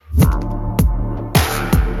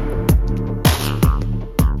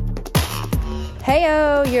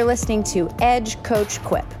Heyo, you're listening to Edge Coach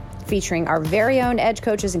Quip, featuring our very own Edge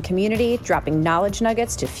coaches and community, dropping knowledge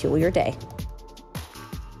nuggets to fuel your day.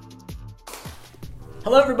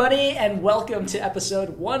 Hello, everybody, and welcome to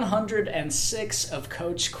episode 106 of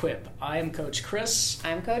Coach Quip. I am Coach Chris.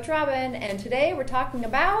 I'm Coach Robin, and today we're talking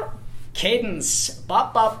about... Cadence.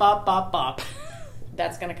 Bop, bop, bop, bop, bop.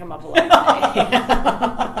 That's going to come up a lot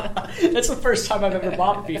today. That's the first time I've ever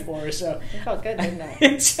bopped before, so... It felt good, didn't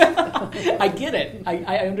it? I get it.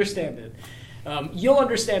 I understand it. You'll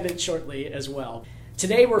understand it shortly as well.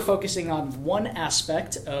 Today we're focusing on one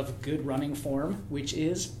aspect of good running form, which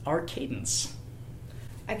is our cadence.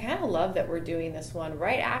 I kind of love that we're doing this one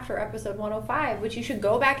right after episode 105, which you should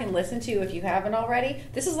go back and listen to if you haven't already.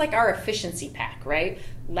 This is like our efficiency pack, right?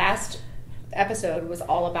 Last episode was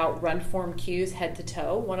all about run form cues head to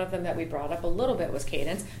toe. One of them that we brought up a little bit was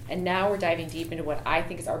cadence, and now we're diving deep into what I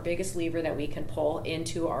think is our biggest lever that we can pull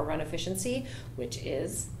into our run efficiency, which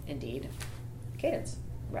is indeed cadence,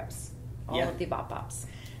 reps, all of the bop-bops.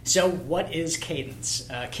 So what is cadence?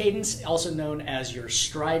 Cadence, also known as your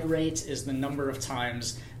stride rate, is the number of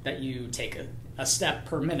times that you take a step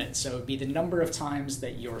per minute. So it would be the number of times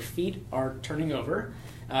that your feet are turning over.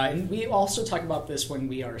 And we also talk about this when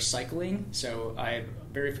we are cycling. So I'm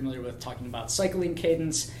very familiar with talking about cycling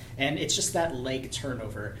cadence, and it's just that leg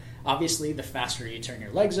turnover. Obviously, the faster you turn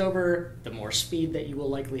your legs over, the more speed that you will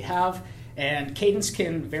likely have. And cadence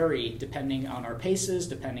can vary depending on our paces,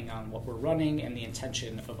 depending on what we're running, and the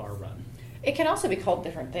intention of our run. It can also be called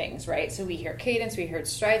different things, right? So we hear cadence, we hear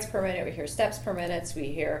strides per minute, we hear steps per minute, we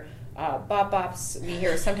hear bop-bops, we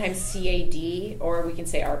hear sometimes CAD, or we can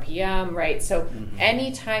say RPM, right? So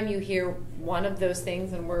anytime you hear one of those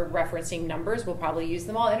things, and we're referencing numbers, we'll probably use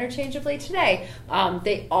them all interchangeably today,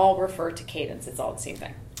 they all refer to cadence. It's all the same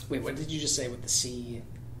thing. Wait, what did you just say with the C?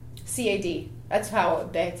 CAD. That's how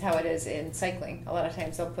it is in cycling. A lot of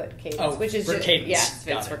times they'll put cadence, which is for just cadence.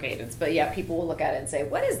 Yeah, it's for cadence. But yeah, people will look at it and say,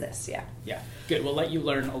 "What is this?" Yeah. Yeah. Good. We'll let you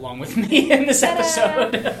learn along with me in this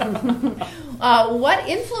episode. What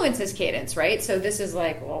influences cadence, right? So this is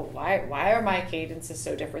like, well, why are my cadences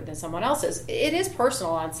so different than someone else's? It is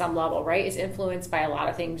personal on some level, right? It's influenced by a lot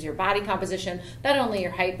of things: your body composition, not only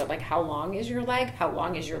your height, but like how long is your leg, how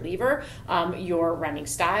long is your lever, your running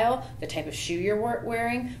style, the type of shoe you're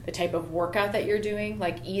wearing, the type of workout that you're doing.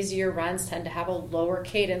 Like easier runs tend to have a lower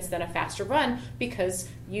cadence than a faster run because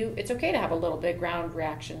it's okay to have a little bit ground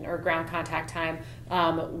reaction or ground contact time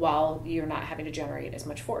while you're not having to generate as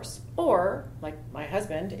much force. Or like my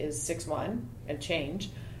husband is 6'1" and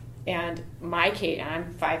change, and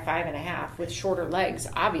I'm 5'5.5" with shorter legs.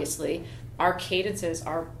 Obviously, our cadences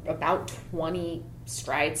are about 20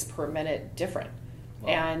 strides per minute different. Wow.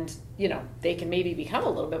 And, they can maybe become a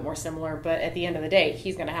little bit more similar, but at the end of the day,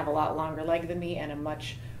 he's going to have a lot longer leg than me and a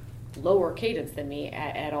much lower cadence than me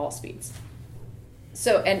at all speeds.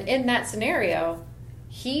 So, and in that scenario,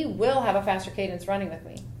 he will have a faster cadence running with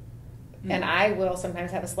me. And I will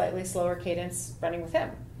sometimes have a slightly slower cadence running with him.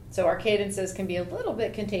 So our cadences can be a little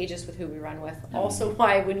bit contagious with who we run with. Also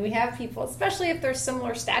why when we have people, especially if they're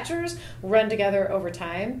similar statures, run together over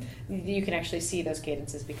time, you can actually see those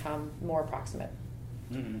cadences become more approximate.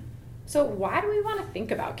 Mm-hmm. So why do we want to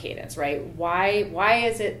think about cadence, right? Why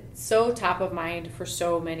is it so top of mind for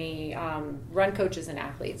so many run coaches and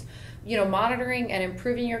athletes? Monitoring and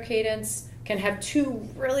improving your cadence can have two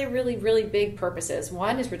really, really, really big purposes.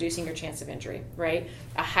 One is reducing your chance of injury, right?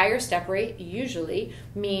 A higher step rate usually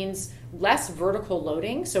means less vertical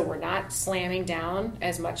loading, so we're not slamming down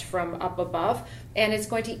as much from up above, and it's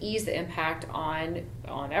going to ease the impact on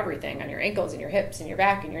everything, on your ankles and your hips and your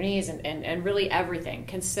back and your knees and really everything.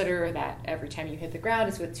 Consider that every time you hit the ground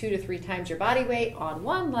is with 2 to 3 times your body weight on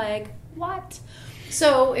one leg. What?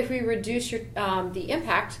 So if we reduce your the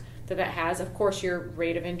impact that has, of course, your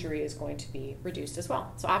rate of injury is going to be reduced as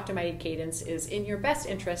well. So optimized cadence is in your best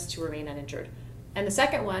interest to remain uninjured. And the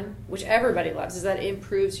second one, which everybody loves, is that it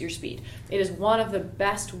improves your speed. It is one of the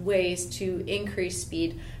best ways to increase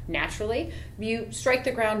speed naturally. You strike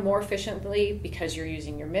the ground more efficiently because you're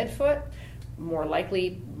using your midfoot, more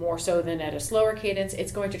likely, more so than at a slower cadence.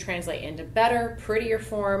 It's going to translate into better, prettier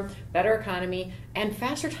form, better economy, and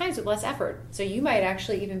faster times with less effort. So you might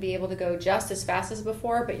actually even be able to go just as fast as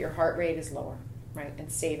before, but your heart rate is lower, right?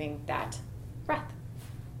 And saving that breath.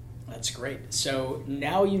 That's great. So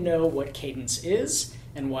now you know what cadence is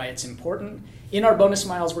and why it's important. In our bonus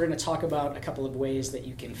miles, we're going to talk about a couple of ways that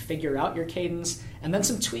you can figure out your cadence and then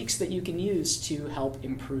some tweaks that you can use to help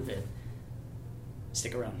improve it.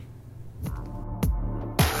 Stick around.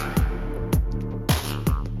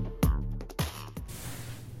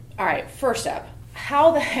 All right, first up,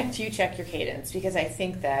 how the heck do you check your cadence? Because I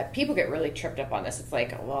think that people get really tripped up on this. It's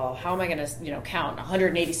like, well, how am I going to, count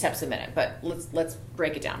 180 steps a minute? But let's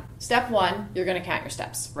break it down. Step one, you're going to count your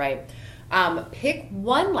steps, right? Pick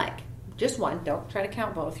one leg, just one. Don't try to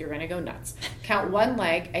count both. You're going to go nuts. Count one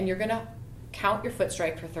leg, and you're going to count your foot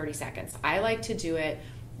strike for 30 seconds. I like to do it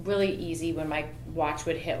really easy when my watch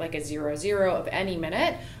would hit like a 0-0 of any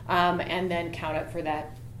minute, and then count it for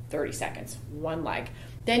that 30 seconds, one leg.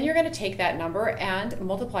 Then you're going to take that number and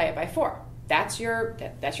multiply it by 4. That's your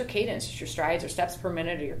cadence. It's your strides or steps per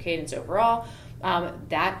minute or your cadence overall.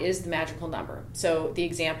 That is the magical number. So the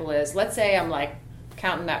example is, let's say I'm like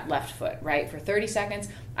counting that left foot, right? For 30 seconds,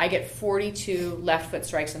 I get 42 left foot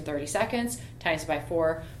strikes in 30 seconds, times it by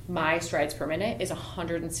 4. My strides per minute is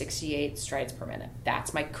 168 strides per minute.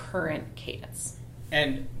 That's my current cadence.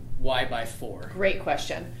 And why by 4? Great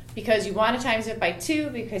question. Because you want to times it by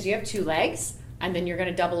 2 because you have 2 legs, and then you're going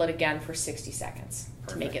to double it again for 60 seconds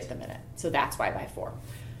to make it the minute. So that's why by 4.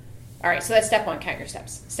 All right, so that's step 1, count your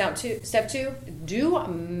steps. Step 2, do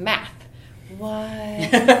math.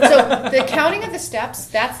 What? So the counting of the steps,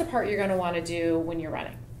 that's the part you're going to want to do when you're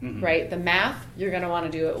running, right? The math, you're going to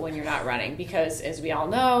want to do it when you're not running because, as we all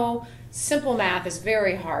know, simple math is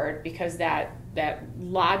very hard because that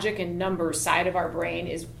logic and numbers side of our brain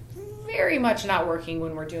is very much not working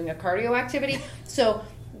when we're doing a cardio activity. So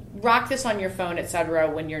rock this on your phone,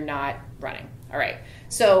 etc., when you're not running. All right.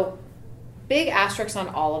 So big asterisk on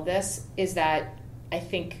all of this is that I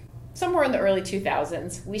think somewhere in the early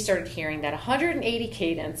 2000s, we started hearing that 180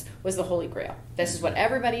 cadence was the holy grail. This is what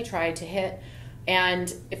everybody tried to hit.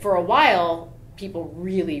 And for a while, people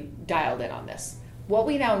really dialed in on this. What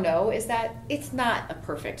we now know is that it's not a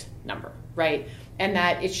perfect number, right? And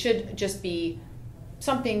that it should just be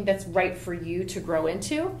something that's right for you to grow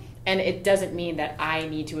into. And it doesn't mean that I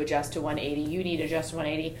need to adjust to 180. You need to adjust to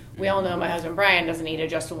 180. We all know my husband Brian doesn't need to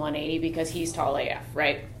adjust to 180 because he's tall AF,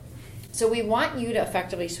 right? So we want you to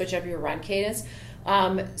effectively switch up your run cadence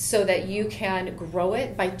so that you can grow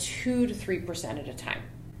it by 2 to 3% at a time.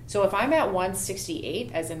 So if I'm at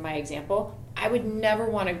 168, as in my example, I would never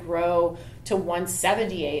want to grow to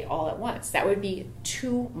 178 all at once. That would be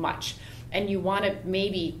too much. And you want to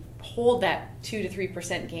maybe hold that 2 to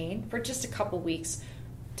 3% gain for just a couple weeks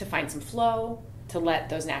to find some flow, to let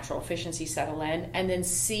those natural efficiencies settle in, and then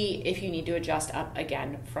see if you need to adjust up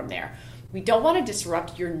again from there. We don't want to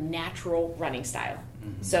disrupt your natural running style.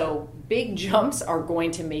 So big jumps are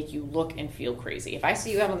going to make you look and feel crazy. If I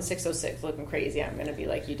see you out on the 606 looking crazy, I'm going to be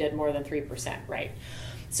like, you did more than 3%, right?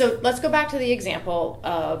 So let's go back to the example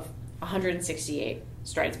of 168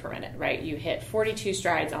 strides per minute, right? You hit 42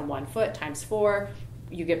 strides on one foot times 4.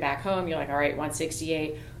 You get back home, you're like, all right,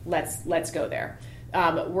 168, let's go there.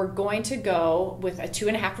 We're going to go with a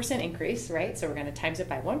 2.5% increase, right? So we're going to times it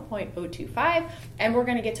by 1.025, and we're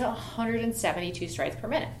going to get to 172 strides per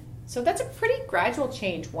minute. So that's a pretty gradual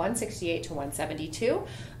change, 168 to 172,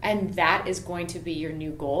 and that is going to be your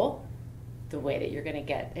new goal. The way that you're going to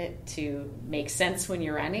get it to make sense when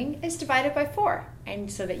you're running is divided by 4,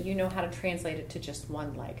 and so that you know how to translate it to just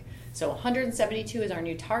one leg. So 172 is our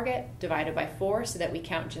new target, divided by 4, so that we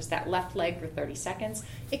count just that left leg for 30 seconds.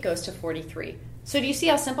 It goes to 43. So do you see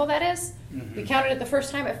how simple that is? We counted it the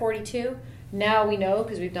first time at 42. Now we know,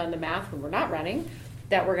 because we've done the math when we're not running,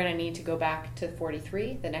 that we're going to need to go back to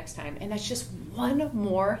 43 the next time. And that's just one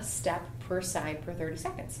more step per side per 30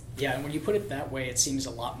 seconds. Yeah, and when you put it that way, it seems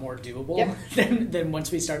a lot more doable than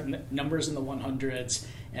once we start numbers in the 100s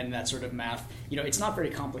and that sort of math. It's not very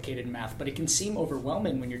complicated math, but it can seem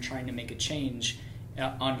overwhelming when you're trying to make a change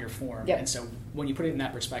on your form. And so when you put it in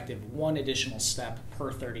that perspective, one additional step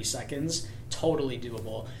per 30 seconds, totally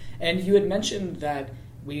doable. And you had mentioned that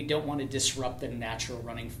we don't want to disrupt the natural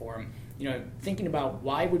running form. Thinking about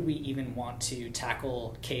why would we even want to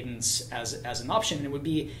tackle cadence as an option, it would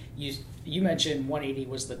be, you mentioned 180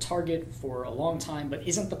 was the target for a long time, but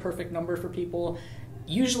isn't the perfect number for people.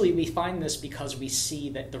 Usually we find this because we see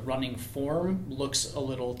that the running form looks a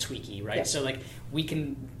little tweaky, right? So we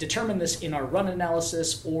can determine this in our run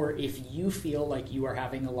analysis, or if you feel like you are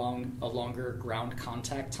having a longer ground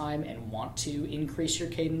contact time and want to increase your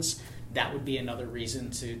cadence, that would be another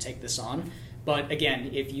reason to take this on. But again,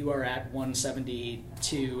 if you are at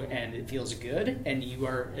 172 and it feels good and you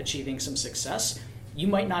are achieving some success, you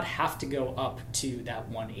might not have to go up to that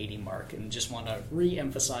 180 mark. And just want to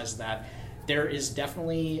re-emphasize that there is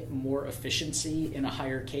definitely more efficiency in a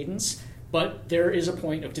higher cadence, but there is a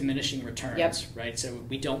point of diminishing returns, right? So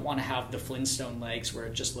we don't want to have the Flintstone legs where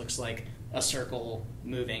it just looks like a circle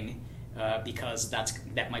moving because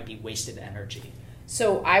that might be wasted energy.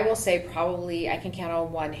 So I will say probably I can count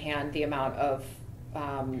on one hand the amount of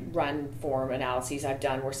run form analyses I've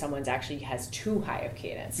done where someone's actually has too high of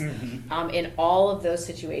cadence. In all of those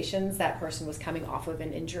situations, that person was coming off of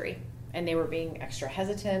an injury and they were being extra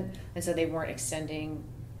hesitant, and so they weren't extending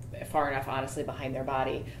far enough, honestly, behind their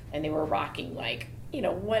body, and they were rocking like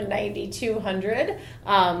 190, 200,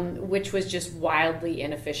 which was just wildly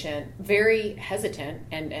inefficient, very hesitant,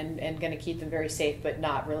 and going to keep them very safe, but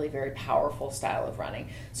not really very powerful style of running.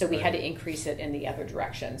 So we had to increase it in the other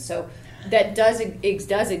direction. So that does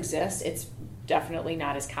exist. It's definitely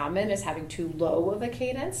not as common as having too low of a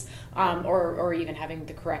cadence, or even having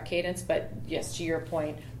the correct cadence. But yes, to your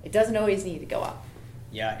point, it doesn't always need to go up.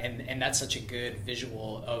 Yeah, and that's such a good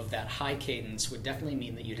visual of that high cadence would definitely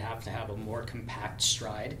mean that you'd have to have a more compact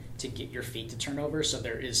stride to get your feet to turn over, so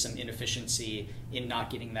there is some inefficiency in not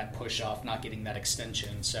getting that push off, not getting that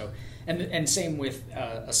extension. So, and same with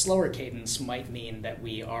a slower cadence might mean that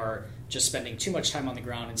we are just spending too much time on the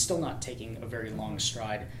ground and still not taking a very long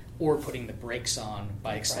stride or putting the brakes on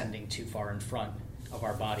by extending too far in front of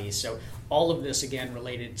our bodies. So all of this, again,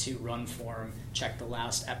 related to run form. Check the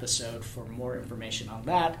last episode for more information on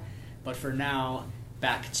that. But for now,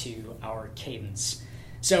 back to our cadence.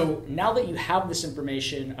 So now that you have this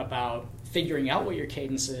information about figuring out what your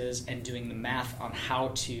cadence is and doing the math on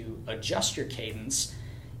how to adjust your cadence,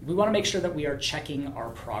 we want to make sure that we are checking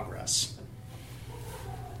our progress.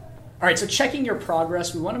 All right, so checking your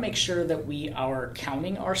progress, we want to make sure that we are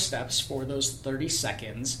counting our steps for those 30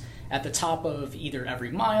 seconds at the top of either every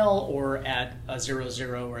mile or at a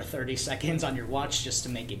 00 or 30 seconds on your watch, just to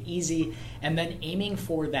make it easy, and then aiming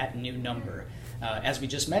for that new number. As we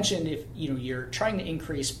just mentioned, if you're trying to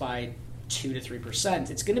increase by 2 to 3%,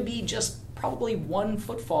 it's going to be just probably 1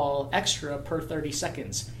 footfall extra per 30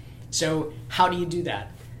 seconds. So how do you do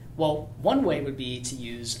that? Well, one way would be to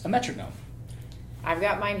use a metronome. I've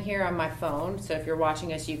got mine here on my phone, so if you're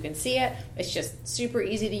watching us, you can see it. It's just super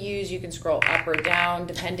easy to use. You can scroll up or down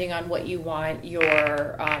depending on what you want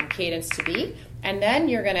your cadence to be. And then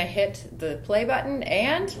you're going to hit the play button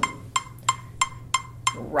and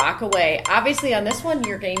rock away. Obviously, on this one,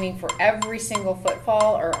 you're aiming for every single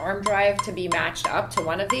footfall or arm drive to be matched up to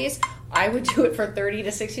one of these. I would do it for 30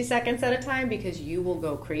 to 60 seconds at a time because you will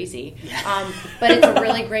go crazy. But it's a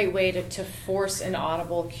really great way to force an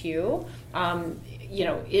audible cue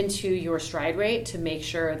into your stride rate to make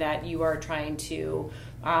sure that you are trying to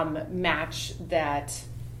match that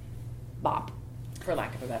bop, for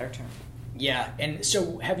lack of a better term. Yeah, and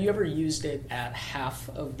so have you ever used it at half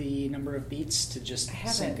of the number of beats to just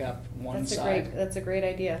sync up one side? That's a great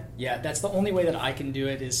idea. Yeah, that's the only way that I can do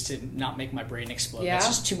it, is to not make my brain explode. Yeah. That's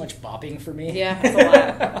just too much bopping for me. Yeah, that's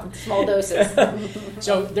a lot. Small doses.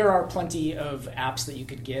 So there are plenty of apps that you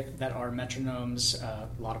could get that are metronomes. A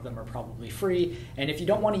lot of them are probably free. And if you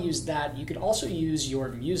don't want to use that, you could also use your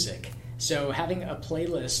music. So having a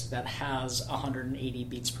playlist that has 180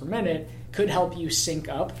 beats per minute could help you sync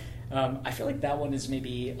up. I feel like that one is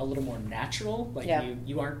maybe a little more natural. Like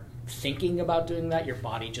you aren't thinking about doing that. Your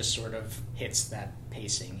body just sort of hits that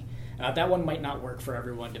pacing. That one might not work for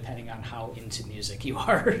everyone depending on how into music you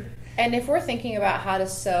are. And if we're thinking about how to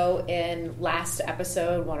sew in last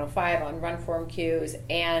episode 105 on run form cues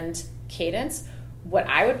and cadence, what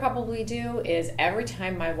I would probably do is every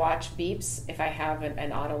time my watch beeps, if I have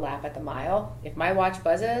an auto lap at the mile, if my watch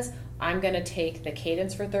buzzes, I'm going to take the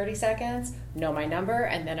cadence for 30 seconds, know my number,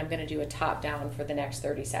 and then I'm going to do a top down for the next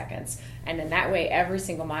 30 seconds. And then that way, every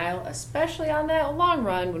single mile, especially on that long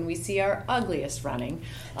run, when we see our ugliest running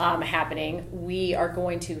happening, we are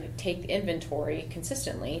going to take inventory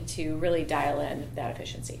consistently to really dial in that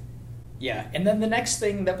efficiency. Yeah, and then the next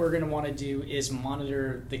thing that we're going to want to do is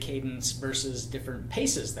monitor the cadence versus different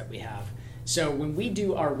paces that we have. So when we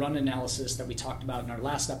do our run analysis that we talked about in our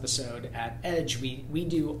last episode at Edge, we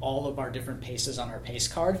do all of our different paces on our pace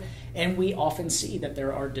card, and we often see that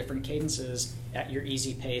there are different cadences at your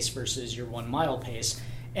easy pace versus your 1 mile pace.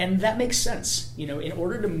 And that makes sense. In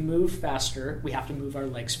order to move faster, we have to move our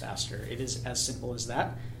legs faster. It is as simple as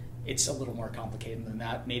that. It's a little more complicated than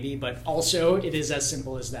that, maybe, but also it is as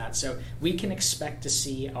simple as that. So we can expect to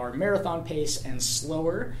see our marathon pace and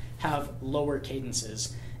slower have lower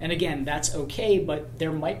cadences. And again, that's okay, but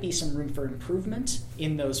there might be some room for improvement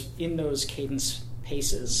in those cadence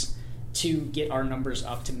paces to get our numbers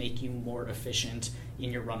up to make you more efficient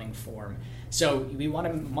in your running form. So we want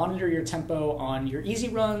to monitor your tempo on your easy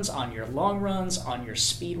runs, on your long runs, on your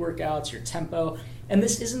speed workouts, your tempo. And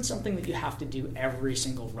this isn't something that you have to do every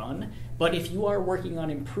single run, but if you are working on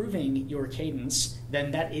improving your cadence,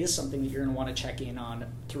 then that is something that you're going to want to check in on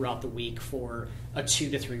throughout the week for a 2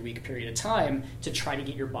 to 3 week period of time to try to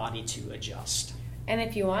get your body to adjust. And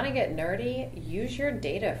if you want to get nerdy, use your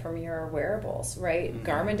data from your wearables, right?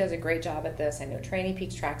 Garmin does a great job at this. I know Training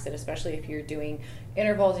Peaks tracks it, especially if you're doing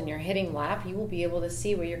intervals and you're hitting lap. You will be able to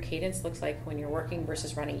see what your cadence looks like when you're working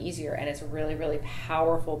versus running easier. And it's a really, really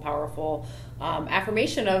powerful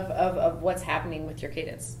affirmation of what's happening with your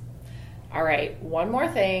cadence. All right, one more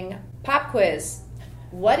thing. Pop quiz.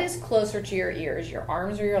 What is closer to your ears, your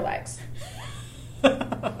arms or your legs?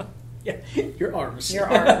 Yeah, your arms. Your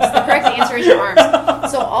arms. The correct answer is your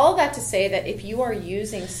arms. So all of that to say that if you are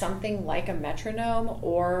using something like a metronome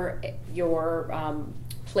or your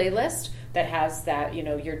playlist that has that,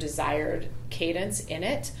 your desired cadence in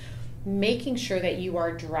it, making sure that you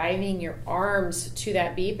are driving your arms to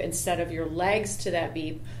that beep instead of your legs to that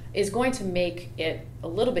beep is going to make it a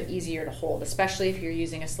little bit easier to hold, especially if you're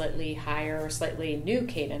using a slightly higher or slightly new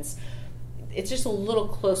cadence. It's just a little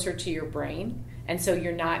closer to your brain. And so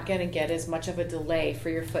you're not going to get as much of a delay for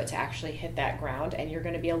your foot to actually hit that ground, and you're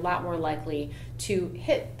going to be a lot more likely to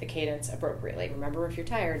hit the cadence appropriately. Remember, if you're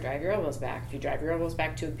tired, drive your elbows back. If you drive your elbows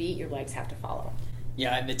back to a beat, your legs have to follow.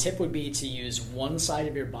 Yeah, and the tip would be to use one side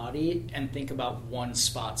of your body and think about one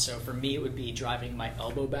spot. So for me, it would be driving my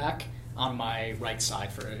elbow back on my right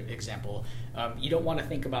side, for example. You don't want to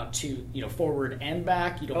think about two, forward and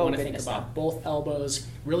back. You don't want to think about both elbows.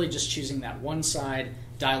 Really just choosing that one side,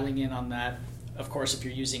 dialing in on that. Of course, if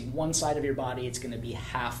you're using one side of your body, it's going to be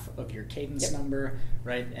half of your cadence number,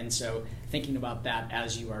 right? And so thinking about that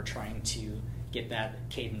as you are trying to get that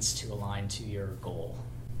cadence to align to your goal.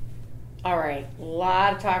 All right, a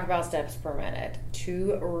lot of talk about steps per minute.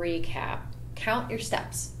 To recap, count your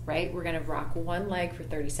steps, right? We're going to rock one leg for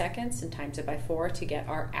 30 seconds and times it by 4 to get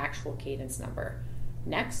our actual cadence number.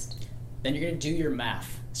 Next. Then you're going to do your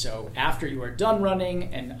math. So after you are done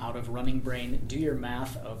running and out of running brain, do your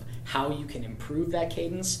math of how you can improve that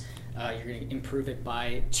cadence. You're going to improve it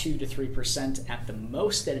by 2 to 3% at the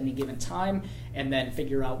most at any given time, and then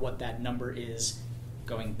figure out what that number is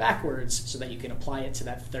going backwards so that you can apply it to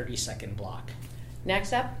that 30-second block.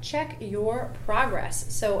 Next up, check your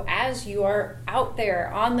progress. So as you are out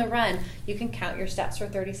there on the run, you can count your steps for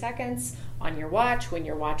 30 seconds on your watch. When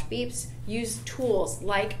your watch beeps, use tools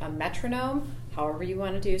like a metronome, however you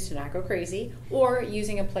want to do to not go crazy, or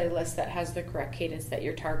using a playlist that has the correct cadence that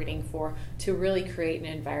you're targeting for to really create an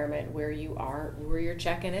environment where you're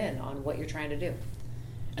checking in on what you're trying to do.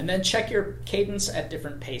 And then check your cadence at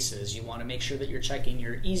different paces. You want to make sure that you're checking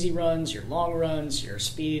your easy runs, your long runs, your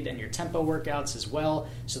speed, and your tempo workouts as well,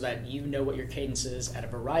 so that you know what your cadence is at a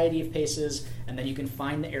variety of paces, and then you can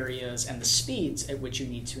find the areas and the speeds at which you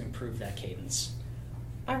need to improve that cadence.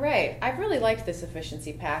 All right. I've really liked this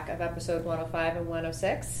efficiency pack of episode 105 and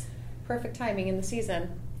 106. Perfect timing in the season.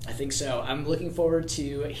 I think so. I'm looking forward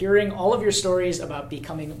to hearing all of your stories about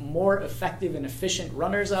becoming more effective and efficient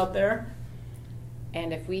runners out there.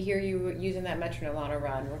 And if we hear you using that metronome on a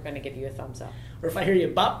run, we're going to give you a thumbs up. Or if I hear you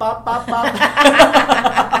bop, bop, bop, bop.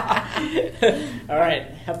 All right.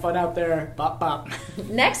 Have fun out there. Bop, bop.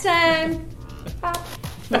 Next time. Bop.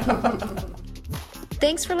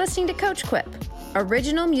 Thanks for listening to Coach Quip.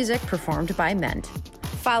 Original music performed by Mend.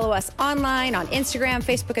 Follow us online on Instagram,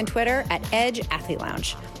 Facebook, and Twitter at Edge Athlete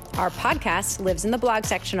Lounge. Our podcast lives in the blog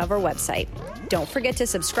section of our website. Don't forget to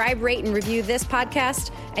subscribe, rate, and review this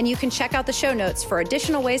podcast, and you can check out the show notes for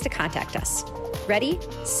additional ways to contact us. Ready,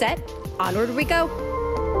 set, onward we go.